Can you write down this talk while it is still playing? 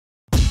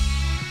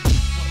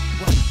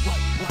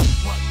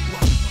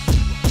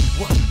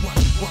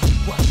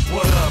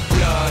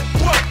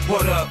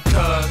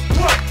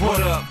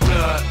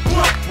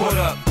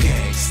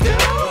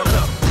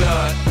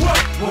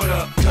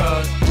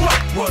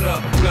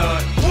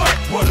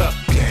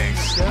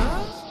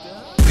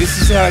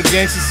how a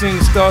gangster sing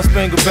the Star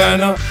Spangled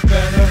Banner.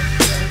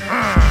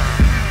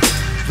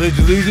 Pledge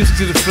allegiance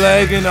to the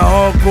flag in a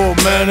hardcore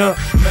manner.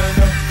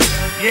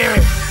 Yeah.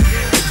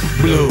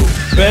 Blue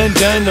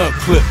bandana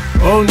clip,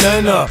 oh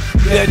nana.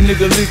 That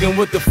nigga leaking,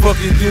 what the fuck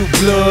you do,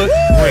 blood?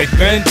 Red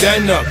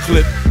bandana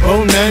clip,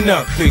 oh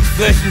nana. Pigs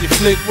flesh in your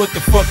flick, what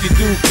the fuck you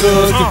do,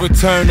 cuz? The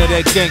return of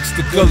that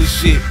gangsta gully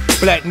shit.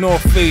 Black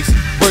North Face,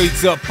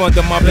 braids up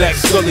under my black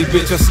scully,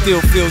 bitch. I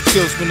still feel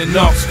chills when the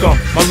knocks come.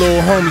 My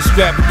little homie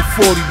strapped with the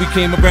 40, we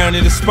came around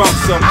in the spot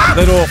some.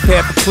 Let off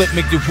half a clip,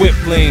 make your whip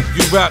lean.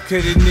 You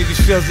rock-headed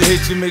niggas, shells that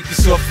hit you, make you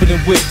softer than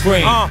whipped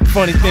cream.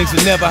 Funny things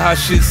are never how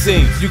shit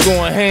seems. You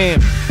going ham,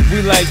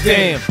 we like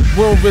damn,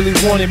 we don't really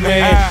want it,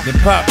 man. Then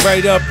pop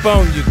right up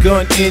on you,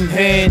 gun in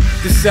hand.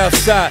 The south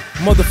side,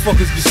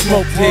 motherfuckers get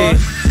smoked here.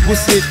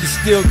 What's it, you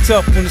still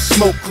tough when the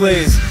smoke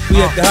clears.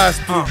 We at the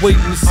hospital waiting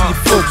to see your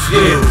folks,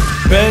 yeah.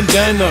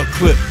 Bandana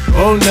clip,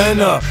 oh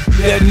nana.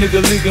 That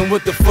nigga leaking,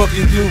 what the fuck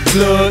you do,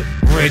 blood?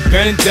 Red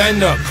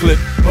bandana clip,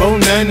 oh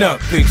nana.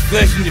 Pigs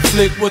flesh in your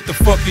flick, what the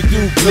fuck you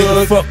do,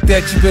 blood? Nigga, fuck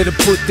that, you better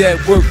put that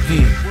work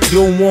in.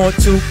 You don't want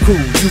to,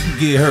 cool, you can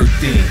get hurt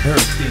then.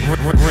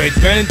 Red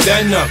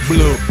bandana,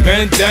 blue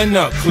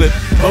bandana clip,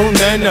 oh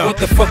nana. What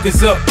the fuck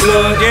is up,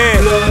 blood? Yeah,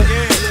 blood.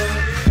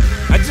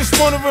 I just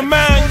wanna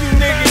remind you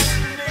niggas,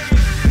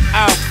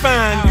 I'll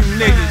find you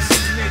niggas.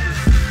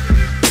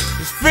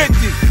 It's 50,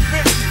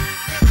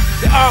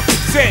 the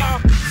architect.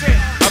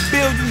 I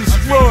build and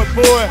destroy,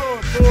 boy.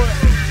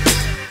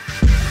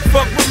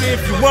 Fuck with me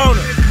if you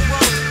wanna.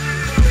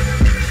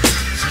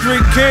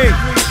 Street King,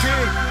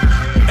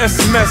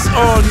 SMS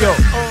audio.